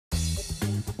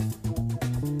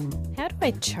How do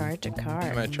I charge a car?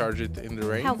 Can I charge it in the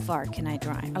rain? How far can I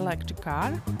drive? Electric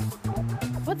car?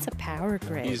 What's a power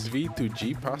grid? Is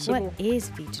V2G possible? What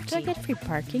is V2G? Do I get free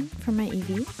parking for my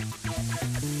EV?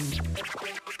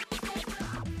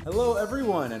 Hello,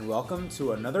 everyone, and welcome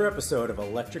to another episode of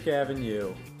Electric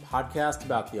Avenue, a podcast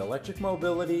about the electric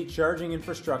mobility, charging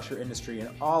infrastructure industry, and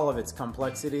all of its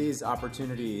complexities,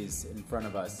 opportunities in front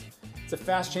of us. It's a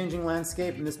fast-changing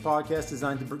landscape, and this podcast is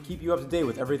designed to keep you up to date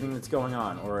with everything that's going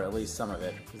on, or at least some of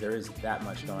it, because there is that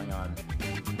much going on.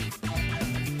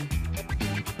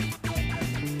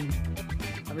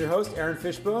 I'm your host, Aaron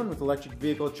Fishbone, with electric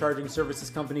vehicle charging services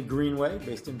company Greenway,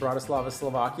 based in Bratislava,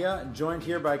 Slovakia, and joined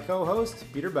here by co-host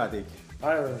Peter Badik.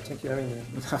 Hi, Aaron. Thank you for having me.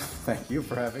 Thank you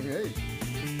for having me.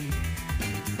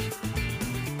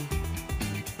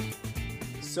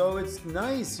 So it's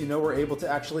nice, we're able to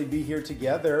actually be here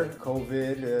together.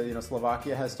 COVID,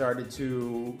 Slovakia has started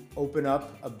to open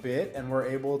up a bit, and we're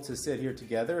able to sit here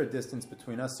together, a distance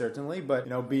between us certainly, but,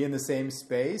 be in the same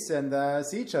space and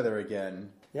see each other again.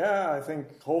 Yeah, I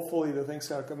think hopefully the things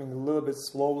are coming a little bit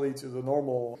slowly to the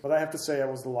normal. But I have to say I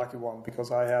was the lucky one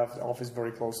because I have the office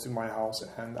very close to my house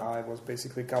and I was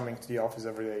basically coming to the office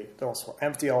every day. There was an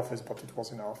empty office, but it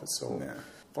was an office. So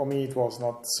for me, it was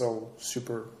not so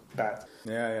super bad.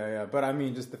 Yeah. But I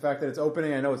mean, just the fact that it's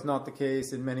opening, I know it's not the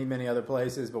case in many, many other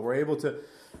places, but we're able to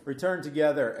return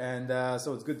together, and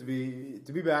so it's good to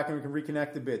be back, and we can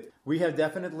reconnect a bit. We have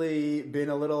definitely been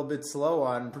a little bit slow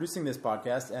on producing this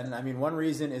podcast, and I mean, one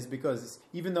reason is because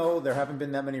even though there haven't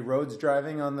been that many roads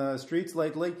driving on the streets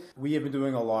lately, we have been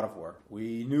doing a lot of work.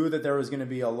 We knew that there was going to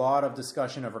be a lot of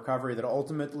discussion of recovery, that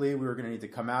ultimately we were going to need to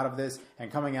come out of this, and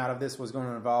coming out of this was going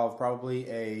to involve probably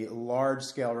a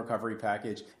large-scale recovery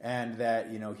package, and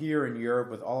that, here in Europe,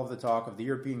 with all of the talk of the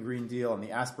European Green Deal and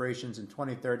the aspirations in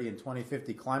 2030 and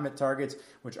 2050 climate targets,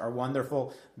 which are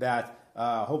wonderful, that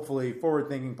hopefully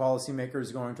forward-thinking policymakers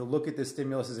are going to look at this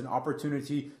stimulus as an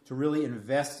opportunity to really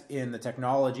invest in the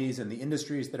technologies and the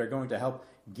industries that are going to help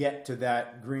get to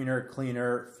that greener,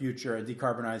 cleaner future, a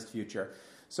decarbonized future.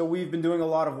 So we've been doing a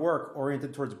lot of work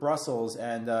oriented towards Brussels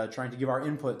and trying to give our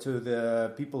input to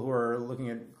the people who are looking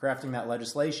at crafting that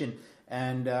legislation.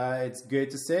 And it's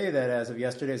good to say that as of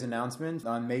yesterday's announcement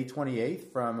on May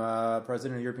 28th from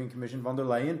President of the European Commission von der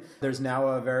Leyen, there's now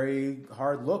a very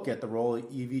hard look at the role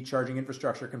EV charging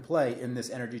infrastructure can play in this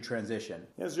energy transition.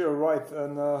 Yes, you're right.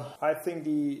 And I think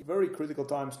the very critical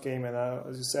times came. And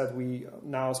as you said, we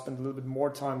now spend a little bit more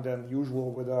time than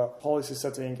usual with a policy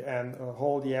setting and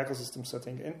whole the ecosystem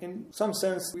setting. And in some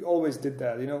sense, we always did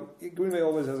that. Greenway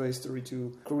always has a history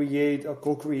to create or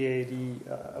co-create the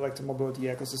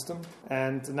electromobility ecosystem.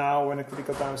 And now when the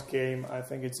critical times came, I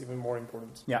think it's even more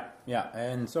important. Yeah.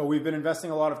 And so we've been investing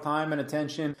a lot of time and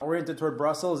attention oriented toward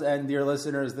Brussels. And dear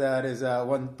listeners, that is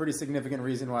one pretty significant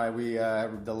reason why we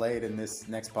delayed in this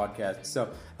next podcast. So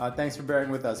thanks for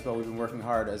bearing with us, but we've been working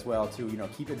hard as well to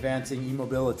keep advancing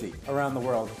e-mobility around the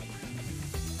world.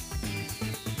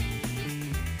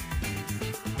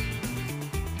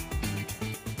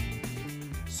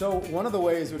 So one of the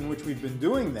ways in which we've been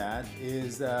doing that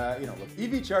is, the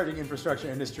EV charging infrastructure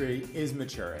industry is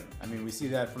maturing. I mean, we see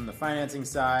that from the financing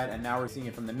side, and now we're seeing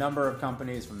it from the number of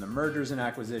companies, from the mergers and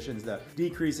acquisitions, the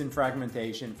decrease in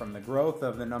fragmentation, from the growth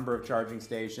of the number of charging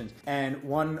stations. And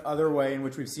one other way in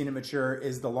which we've seen it mature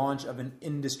is the launch of an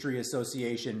industry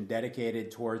association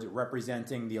dedicated towards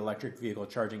representing the electric vehicle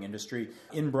charging industry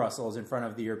in Brussels in front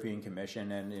of the European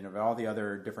Commission and all the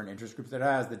other different interest groups that it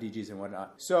has, the DGs and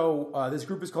whatnot. So this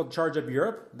group is called Charge Up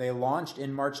Europe. They launched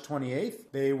in March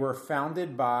 28th. They were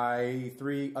founded by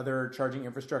three other charging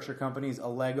infrastructure companies,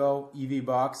 Allego,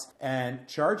 EVBox, and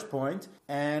ChargePoint.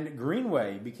 And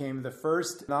Greenway became the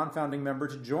first non-founding member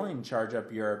to join Charge Up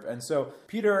Europe. And so,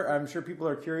 Peter, I'm sure people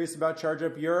are curious about Charge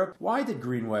Up Europe. Why did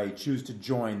Greenway choose to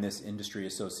join this industry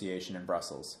association in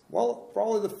Brussels? Well,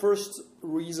 probably the first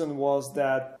reason was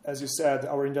that, as you said,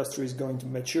 our industry is going to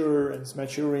mature and it's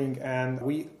maturing, and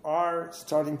we are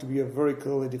starting to be a very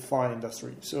clearly defined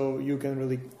industry. So you can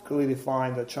really clearly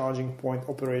define the charging point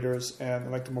operators and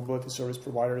electromobility service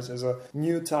providers as a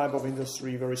new type of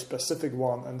industry, very specific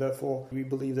one, and therefore we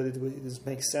believe that it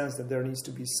makes sense that there needs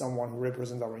to be someone who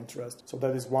represents our interest. So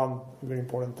that is one very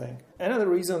important thing. Another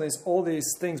reason is all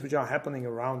these things which are happening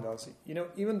around us.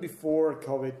 Even before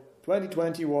COVID,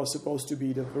 2020 was supposed to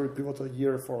be the very pivotal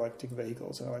year for electric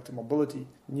vehicles and electromobility.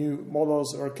 New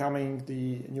models are coming,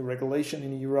 the new regulation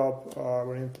in Europe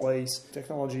were in place,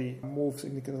 technology moved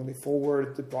significantly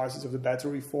forward, the prices of the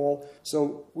battery fall.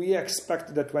 So we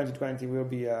expect that 2020 will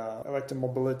be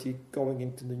electromobility going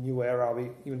into the new era. We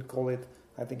even call it,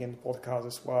 I think in the podcast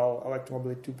as well,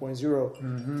 electromobility 2.0.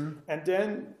 Mm-hmm. And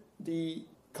then the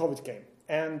COVID came.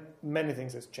 And many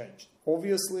things has changed.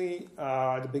 Obviously,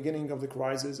 at the beginning of the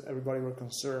crisis, everybody were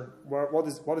concerned what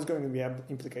is going to be the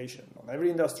implication on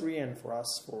every industry and for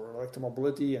us, for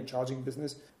electromobility and charging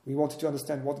business. We wanted to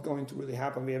understand what's going to really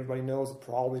happen. Everybody knows that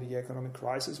probably the economic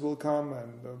crisis will come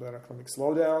and the economic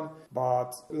slowdown,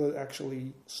 but will it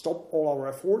actually stop all our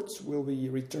efforts? Will we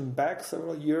return back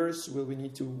several years? Will we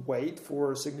need to wait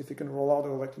for a significant rollout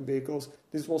of electric vehicles?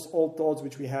 This was all thoughts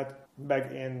which we had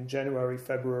back in January,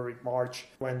 February, March,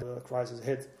 when the crisis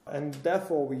hit. And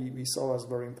therefore, we saw as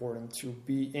very important to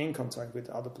be in contact with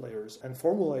other players and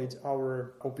formulate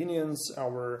our opinions,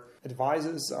 our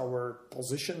advices, our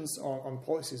positions on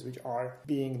policies which are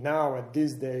being now at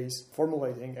these days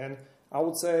formulating. And I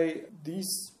would say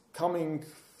these coming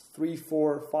 3,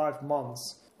 4, 5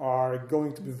 months are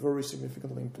going to be very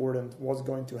significantly important. What's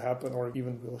going to happen, or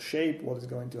even will shape what is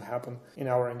going to happen in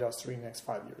our industry in the next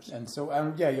 5 years. And so,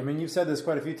 you've said this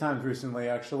quite a few times recently,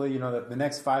 actually, that the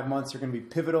next 5 months are going to be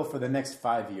pivotal for the next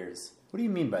 5 years. What do you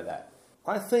mean by that?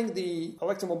 I think the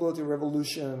electromobility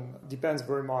revolution depends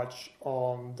very much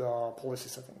on the policy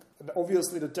setting.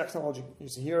 Obviously, the technology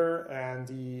is here, and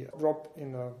the drop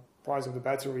in the price of the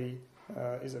battery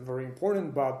is very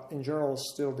important, but in general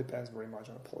still depends very much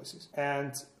on the policies.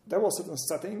 And there was a certain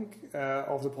setting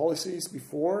of the policies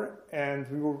before, and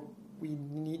we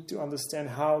need to understand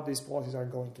how these policies are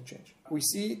going to change. We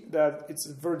see that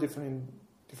it's very different in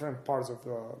different parts of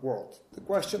the world. The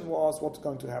question was what's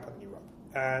going to happen in Europe.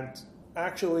 And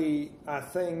actually, I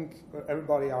think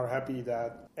everybody are happy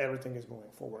that everything is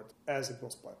moving forward as it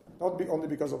was planned. Not only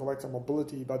because of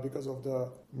electromobility, but because of the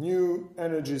new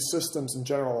energy systems in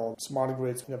general, smart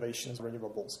grids, innovations,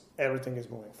 renewables. Everything is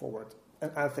moving forward.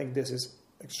 And I think this is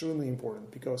extremely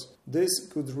important because this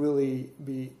could really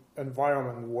be an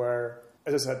environment where,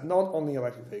 as I said, not only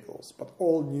electric vehicles, but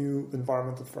all new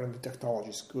environmental friendly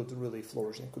technologies could really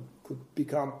flourish and could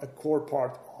become a core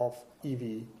part of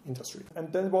EV industry.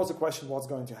 And then was the question, what's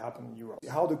going to happen in Europe?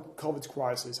 How the COVID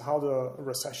crisis, how the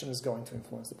recession is going to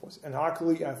influence the policy. And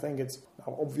luckily, I think it's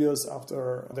now obvious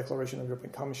after a declaration of the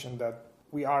European Commission that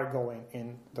we are going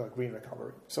in the green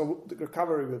recovery. So the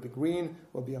recovery will be green,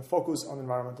 will be a focus on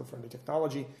environmental friendly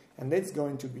technology, and it's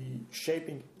going to be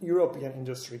shaping European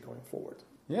industry going forward.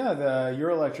 Yeah, the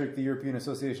Euroelectric, the European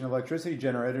Association of Electricity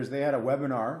Generators, they had a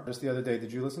webinar just the other day.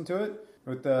 Did you listen to it?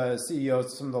 With the CEOs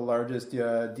of some of the largest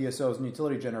DSOs and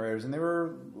utility generators. And they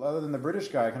were, other than the British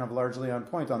guy, kind of largely on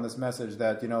point on this message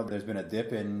that, there's been a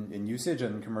dip in usage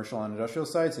on commercial and industrial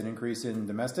sites, an increase in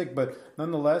domestic, but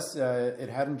nonetheless, it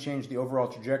hadn't changed the overall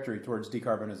trajectory towards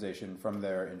decarbonization from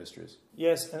their industries.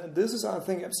 Yes, and this is, I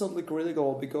think, absolutely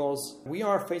critical because we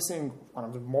are facing one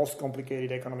of the most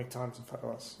complicated economic times in front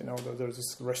of us. There's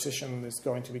this recession is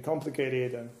going to be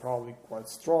complicated and probably quite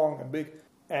strong and big.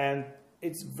 And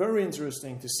it's very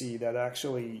interesting to see that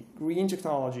actually green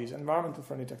technologies, environmental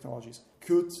friendly technologies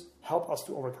could help us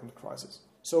to overcome the crisis.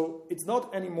 So it's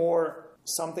not anymore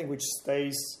something which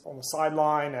stays on the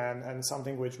sideline and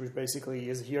something which basically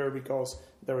is here because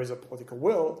there is a political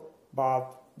will,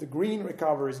 but the green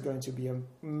recovery is going to be a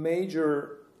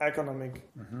major economic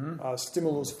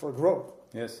stimulus for growth.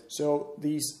 Yes. So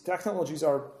these technologies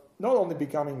are not only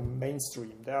becoming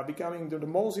mainstream, they are becoming the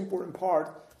most important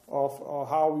part of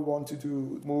how we want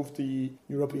to move the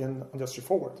European industry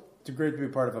forward. It's great to be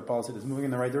part of a policy that's moving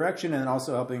in the right direction and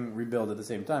also helping rebuild at the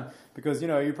same time. Because,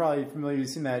 you're probably familiar, you've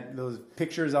seen those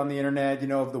pictures on the internet,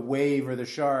 of the wave or the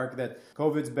shark, that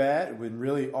COVID's bad, it's been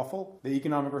really awful. The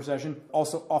economic recession,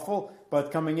 also awful.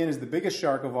 But coming in is the biggest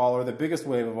shark of all, or the biggest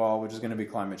wave of all, which is going to be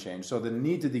climate change. So the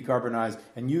need to decarbonize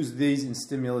and use these in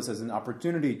stimulus as an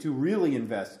opportunity to really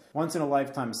invest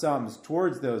once-in-a-lifetime sums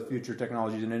towards those future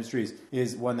technologies and industries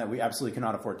is one that we absolutely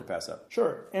cannot afford to pass up.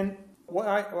 Sure. And what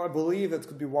I believe that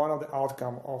could be one of the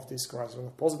outcome of this crisis, or the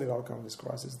positive outcome of this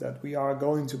crisis, that we are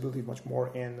going to believe much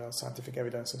more in scientific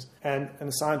evidences. And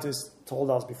the scientists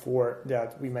told us before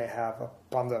that we may have a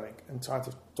pandemic, and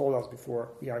scientists told us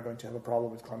before we are going to have a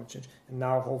problem with climate change. And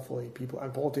now hopefully people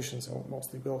and politicians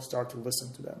mostly will start to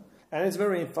listen to them. And it's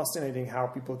very fascinating how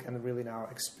people can really now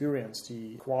experience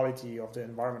the quality of the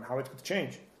environment, how it could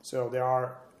change. So there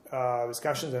are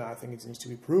discussions, and I think it needs to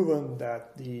be proven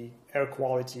that the air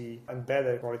quality and bad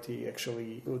air quality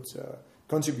actually would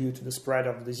contribute to the spread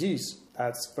of the disease.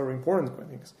 That's very important, I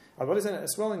think. What is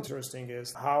as well interesting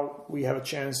is how we have a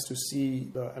chance to see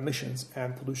the emissions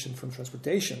and pollution from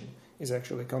transportation is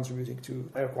actually contributing to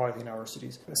air quality in our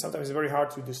cities. And sometimes it's very hard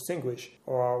to distinguish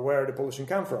where the pollution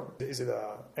comes from. Is it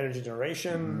energy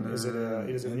generation? Is it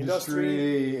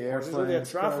industry? Or is it really a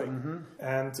traffic?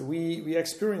 And we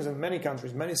experience in many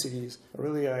countries, many cities,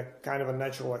 really a kind of a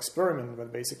natural experiment when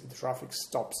basically the traffic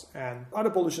stops. And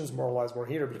other pollutions more or less were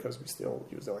here because we still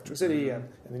use electricity and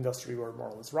industry were more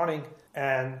or less running.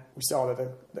 And we saw that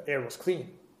the air was clean.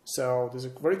 So there's a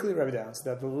very clear evidence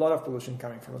that a lot of pollution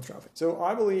coming from the traffic. So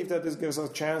I believe that this gives us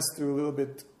a chance to a little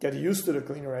bit get used to the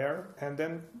cleaner air, and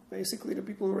then basically the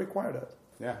people who require that.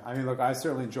 Yeah, I mean, look, I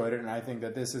certainly enjoyed it, and I think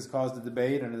that this has caused a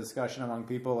debate and a discussion among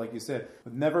people, like you said,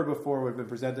 but never before would have been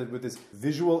presented with this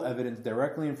visual evidence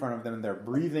directly in front of them, and they're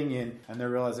breathing in, and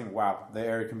they're realizing, wow, the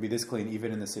air can be this clean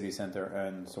even in the city center.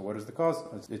 And so what is the cause?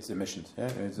 It's emissions. Yeah,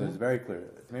 it's very clear.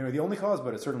 Maybe the only cause,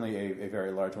 but it's certainly a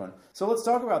very large one. So let's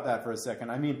talk about that for a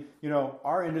second. I mean,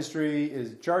 our industry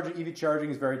is EV charging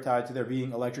is very tied to there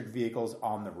being electric vehicles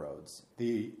on the roads.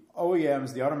 The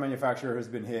OEMs, the auto manufacturer, has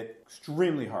been hit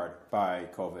extremely hard by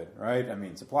COVID, right? I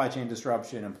mean, supply chain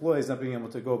disruption, employees not being able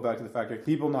to go back to the factory,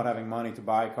 people not having money to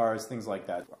buy cars, things like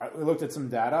that. We looked at some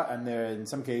data, and in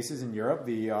some cases in Europe,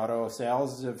 the auto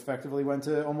sales effectively went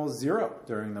to almost zero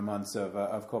during the months of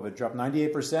COVID, dropped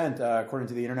 98%, according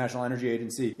to the International Energy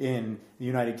Agency in the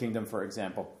United Kingdom, for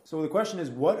example. So the question is,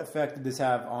 what effect did this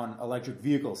have on electric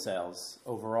vehicle sales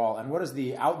overall, and what is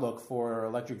the outlook for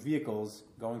electric vehicles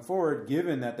going forward,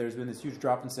 given that there's been this huge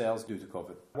drop in sales due to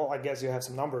COVID? Well, I guess you have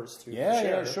some numbers to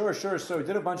share. Yeah, sure. So we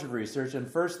did a bunch of research,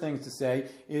 and first things to say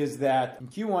is that in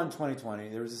Q1 2020,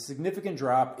 there was a significant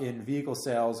drop in vehicle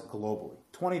sales globally.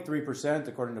 23%,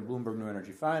 according to Bloomberg New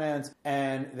Energy Finance,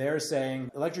 and they're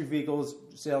saying electric vehicles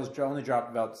sales only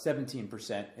dropped about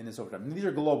 17% in this overtime. And these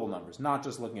are global numbers, not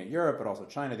just looking at Europe, but also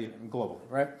China, globally,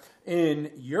 right?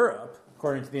 In Europe,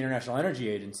 according to the International Energy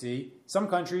Agency, some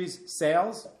countries'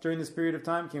 sales during this period of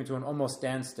time came to an almost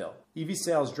standstill. EV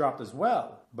sales dropped as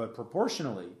well, but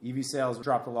proportionally, EV sales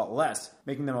dropped a lot less,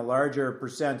 making them a larger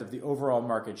percent of the overall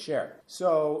market share.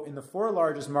 So, in the 4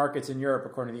 largest markets in Europe,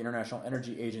 according to the International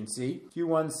Energy Agency,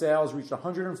 Q1 sales reached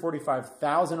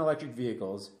 145,000 electric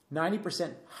vehicles,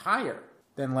 90% higher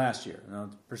than last year,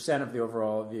 percent of the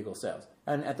overall vehicle sales.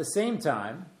 And at the same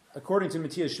time, according to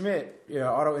Matthias Schmidt,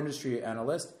 auto industry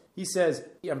analyst, he says,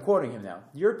 I'm quoting him now,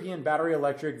 European battery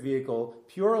electric vehicle,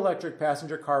 pure electric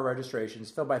passenger car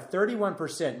registrations fell by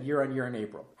 31% year on year in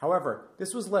April. However,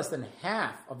 this was less than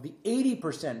half of the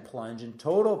 80% plunge in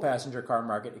total passenger car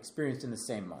market experienced in the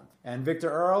same month. And Victor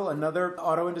Earl, another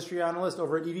auto industry analyst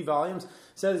over at EV Volumes,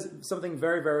 says something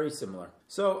very, very similar.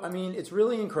 So, I mean, it's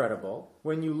really incredible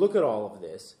when you look at all of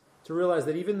this to realize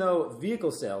that even though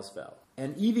vehicle sales fell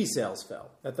and EV sales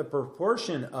fell, that the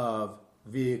proportion of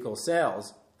vehicle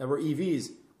sales that were EVs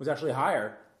was actually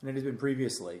higher than it has been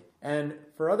previously. And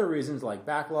for other reasons like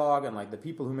backlog and like the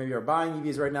people who maybe are buying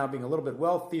EVs right now being a little bit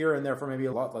wealthier and therefore maybe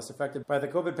a lot less affected by the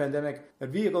COVID pandemic, that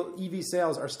vehicle EV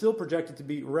sales are still projected to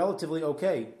be relatively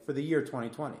okay for the year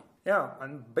 2020. Yeah,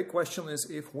 and big question is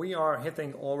if we are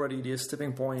hitting already this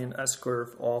tipping point in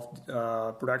S-curve of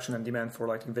production and demand for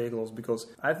electric vehicles, because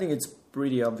I think it's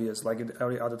pretty obvious, like in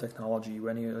every other technology,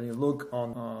 when you look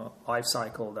on life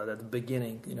cycle, that at the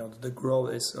beginning, the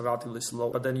growth is relatively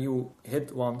slow, but then you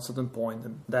hit one certain point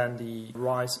and then the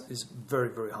rise is very,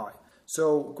 very high.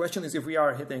 So the question is if we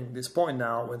are hitting this point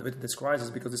now with this crisis,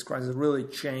 because this crisis really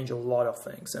changed a lot of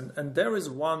things. And there is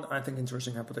one, I think,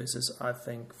 interesting hypothesis,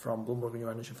 from Bloomberg New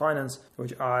Energy Finance,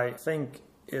 which I think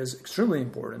is extremely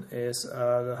important, is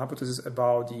the hypothesis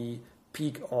about the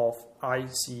peak of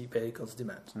IC vehicles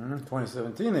demand.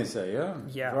 2017, they say, yeah?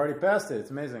 Yeah. We've already passed it.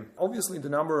 It's amazing. Obviously, the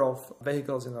number of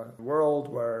vehicles in the world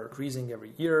were increasing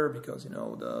every year because,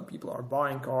 the people are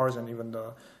buying cars, and even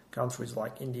the countries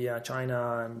like India,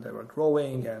 China, and they were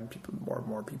growing, and more and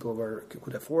more people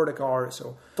could afford a car.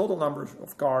 So total number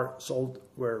of cars sold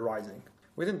were rising.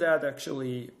 Within that,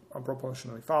 actually,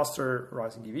 unproportionately faster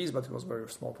rising EVs, but it was a very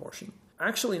small portion.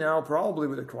 Actually, now probably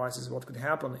with the crisis, what could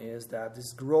happen is that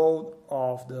this growth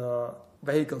of the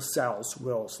vehicle sales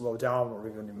will slow down or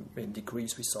even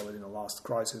decrease. We saw it in the last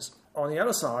crisis. On the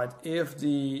other side, if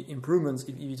the improvements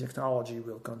in EV technology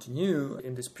will continue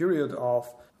in this period of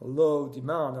low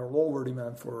demand or lower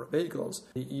demand for vehicles,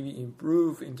 the EV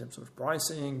improve in terms of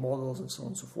pricing, models, and so on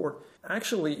and so forth,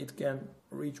 actually it can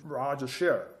reach larger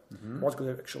share. What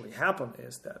could actually happen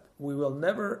is that we will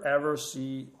never ever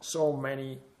see so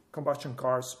many combustion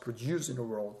cars produced in the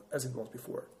world as it was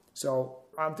before. So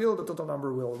until the total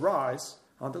number will rise,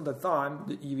 until that time,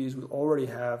 the EVs will already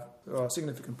have a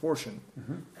significant portion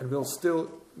and will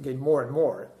still gain more and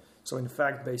more. So in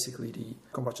fact, basically the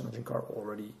combustion engine car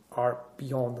already are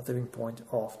beyond the tipping point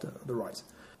of the rise.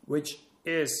 which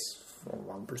is, from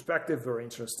one perspective, very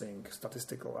interesting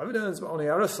statistical evidence. But on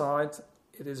the other side,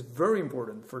 it is very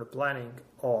important for the planning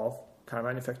of car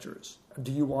manufacturers.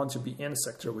 Do you want to be in a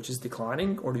sector which is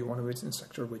declining, or do you want to be in a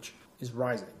sector which is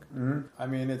rising? Mm-hmm. I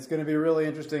mean, it's going to be really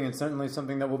interesting and certainly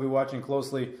something that we'll be watching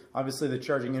closely. Obviously, the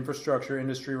charging infrastructure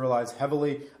industry relies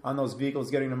heavily on those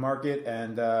vehicles getting to market,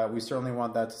 and we certainly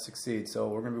want that to succeed. So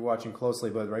we're going to be watching closely.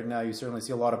 But right now, you certainly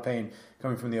see a lot of pain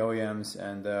coming from the OEMs,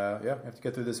 and we have to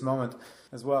get through this moment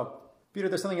as well. Peter,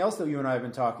 there's something else that you and I have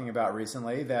been talking about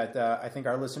recently that I think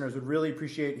our listeners would really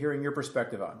appreciate hearing your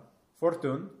perspective on.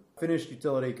 Fortum, Finnish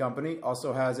utility company,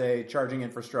 also has a charging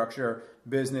infrastructure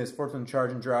business, Fortum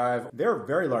Charge and Drive. They're a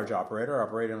very large operator,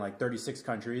 operating in like 36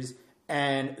 countries.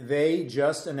 And they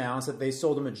just announced that they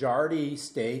sold a majority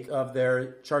stake of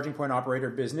their charging point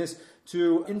operator business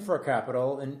to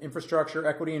Infracapital, an infrastructure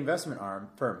equity investment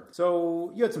firm.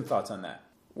 So you had some thoughts on that.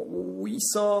 We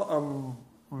saw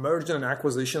merger and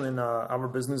acquisition in our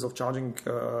business of charging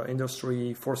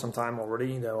industry for some time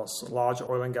already. There was large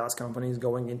oil and gas companies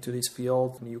going into this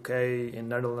field in the UK, in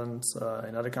Netherlands,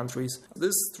 in other countries.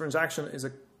 This transaction is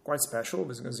quite special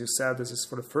because, as you said, this is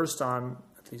for the first time,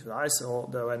 at least what I saw,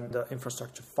 when the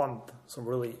infrastructure fund, some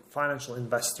really financial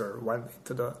investor, went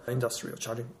into the industry of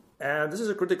charging. And this is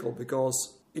critical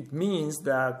because it means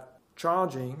that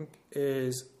charging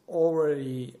is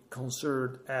already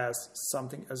considered as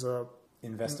something as a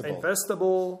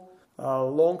investable,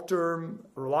 long-term,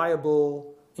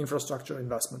 reliable infrastructure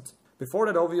investment. Before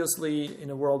that, obviously,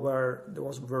 in a world where there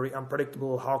was very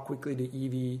unpredictable how quickly the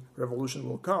EV revolution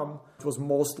will come, it was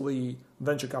mostly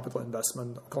venture capital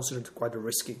investment, considered quite a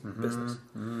risky business.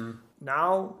 Mm-hmm.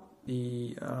 Now,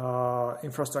 the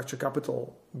infrastructure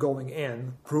capital going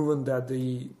in, proven that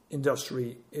the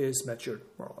industry is matured,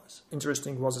 more or less.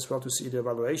 Interesting was as well to see the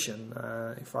valuation.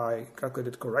 If I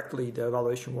calculated correctly, the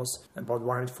valuation was about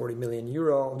 140 million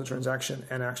euro on the transaction,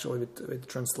 and actually it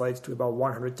translates to about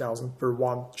 100,000 per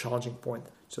one charging point.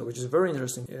 So, which is very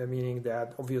interesting, meaning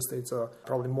that obviously it's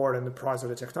probably more than the price of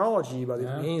the technology, but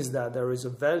it means that there is a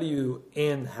value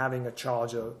in having a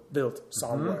charger built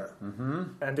somewhere.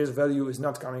 Mm-hmm. And this value is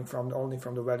not coming only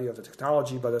from the value of the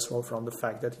technology, but as well from the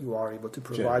fact that you are able to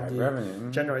provide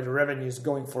generate revenues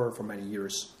going forward for many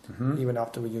years, even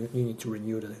after you need to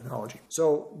renew the technology.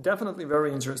 So definitely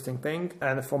very interesting thing.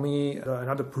 And for me,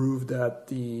 another proof that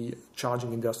the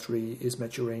charging industry is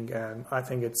maturing, and I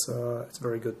think it's a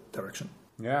very good direction.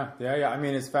 Yeah. I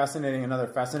mean, it's fascinating. Another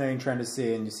fascinating trend to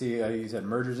see. And you see, you said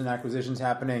mergers and acquisitions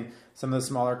happening. Some of the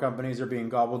smaller companies are being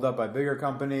gobbled up by bigger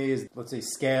companies. Let's say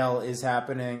scale is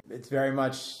happening. It's very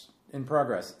much in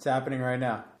progress. It's happening right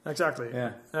now. Exactly.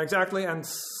 Yeah. Exactly. And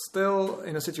still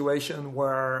in a situation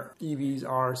where EVs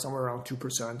are somewhere around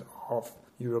 2% of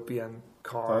European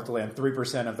cars. Totally. And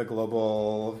 3% of the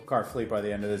global car fleet by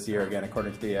the end of this year, again,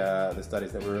 according to the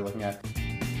studies that we were looking at.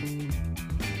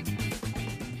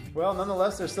 Well,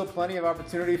 nonetheless, there's still plenty of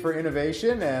opportunity for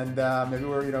innovation, and maybe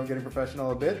we're getting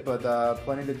professional a bit, but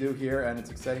plenty to do here, and it's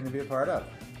exciting to be a part of.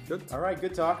 Good. All right,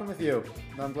 good talking with you.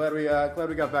 I'm glad we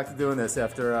got back to doing this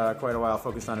after quite a while,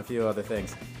 focused on a few other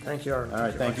things. Thank you, Aaron. All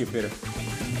right, thank you, Peter.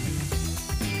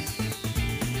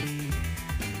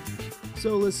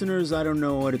 So, listeners, I don't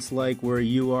know what it's like where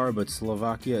you are, but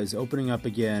Slovakia is opening up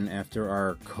again after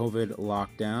our COVID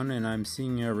lockdown, and I'm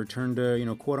seeing a return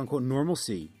to, quote-unquote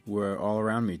normalcy were all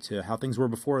around me to how things were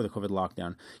before the COVID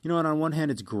lockdown. And on one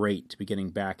hand, it's great to be getting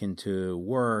back into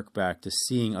work, back to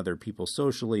seeing other people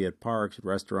socially at parks, at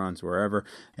restaurants, wherever,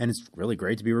 and it's really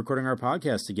great to be recording our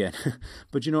podcast again.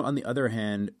 But, on the other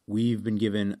hand, we've been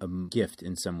given a gift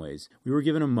in some ways. We were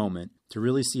given a moment to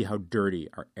really see how dirty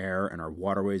our air and our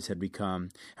waterways had become,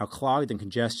 how clogged and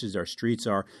congested our streets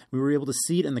are. We were able to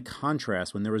see it in the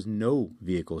contrast when there was no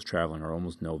vehicles traveling, or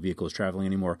almost no vehicles traveling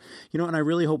anymore. And I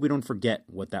really hope we don't forget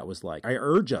what that was like. I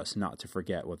urge us not to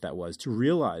forget what that was, to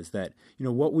realize that,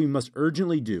 what we must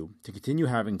urgently do to continue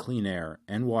having clean air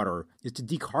and water is to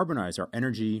decarbonize our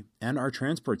energy and our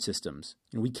transport systems.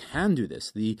 We can do this.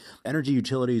 The energy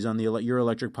utilities on the Your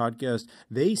Electric podcast,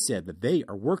 they said that they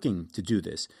are working to do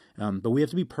this. But we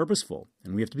have to be purposeful,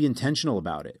 and we have to be intentional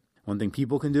about it. One thing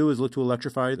people can do is look to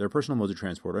electrify their personal modes of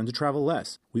transport and to travel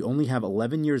less. We only have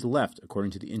 11 years left,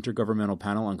 according to the Intergovernmental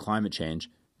Panel on Climate Change.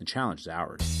 The challenge is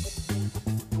ours.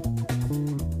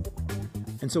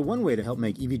 And so one way to help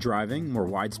make EV driving more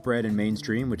widespread and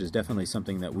mainstream, which is definitely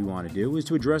something that we want to do, is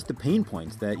to address the pain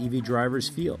points that EV drivers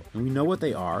feel. And we know what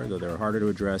they are, though they're harder to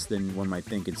address than one might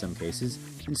think in some cases.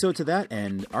 And so to that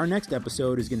end, our next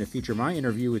episode is going to feature my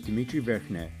interview with Dimitri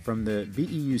Verkhne from the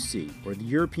BEUC, or the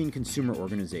European Consumer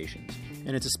Organizations.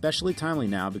 And it's especially timely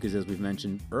now because, as we've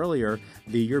mentioned earlier,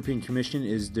 the European Commission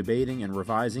is debating and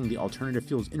revising the Alternative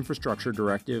Fuels Infrastructure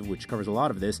Directive, which covers a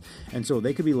lot of this, and so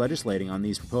they could be legislating on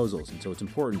these proposals, and so it's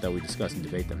important that we discuss and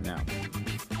debate them now.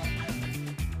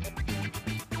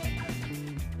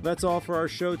 That's all for our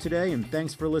show today, and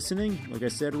thanks for listening. Like I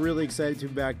said, really excited to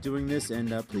be back doing this, and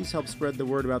please help spread the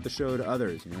word about the show to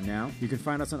others. Now, you can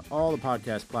find us on all the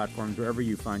podcast platforms wherever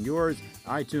you find yours: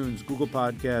 iTunes, Google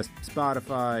Podcasts,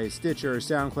 Spotify, Stitcher,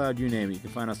 SoundCloud, you name it. You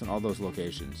can find us on all those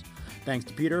locations. Thanks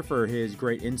to Peter for his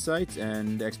great insights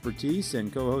and expertise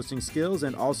and co-hosting skills,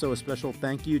 and also a special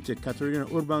thank you to Katerina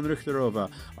Urban-Richterova,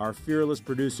 our fearless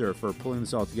producer, for pulling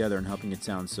this all together and helping it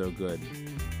sound so good.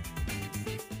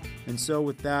 And so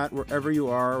with that, wherever you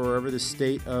are, wherever the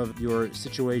state of your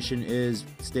situation is,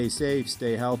 stay safe,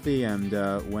 stay healthy, and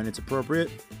when it's appropriate,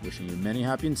 wishing you many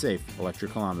happy and safe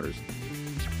electric kilometers.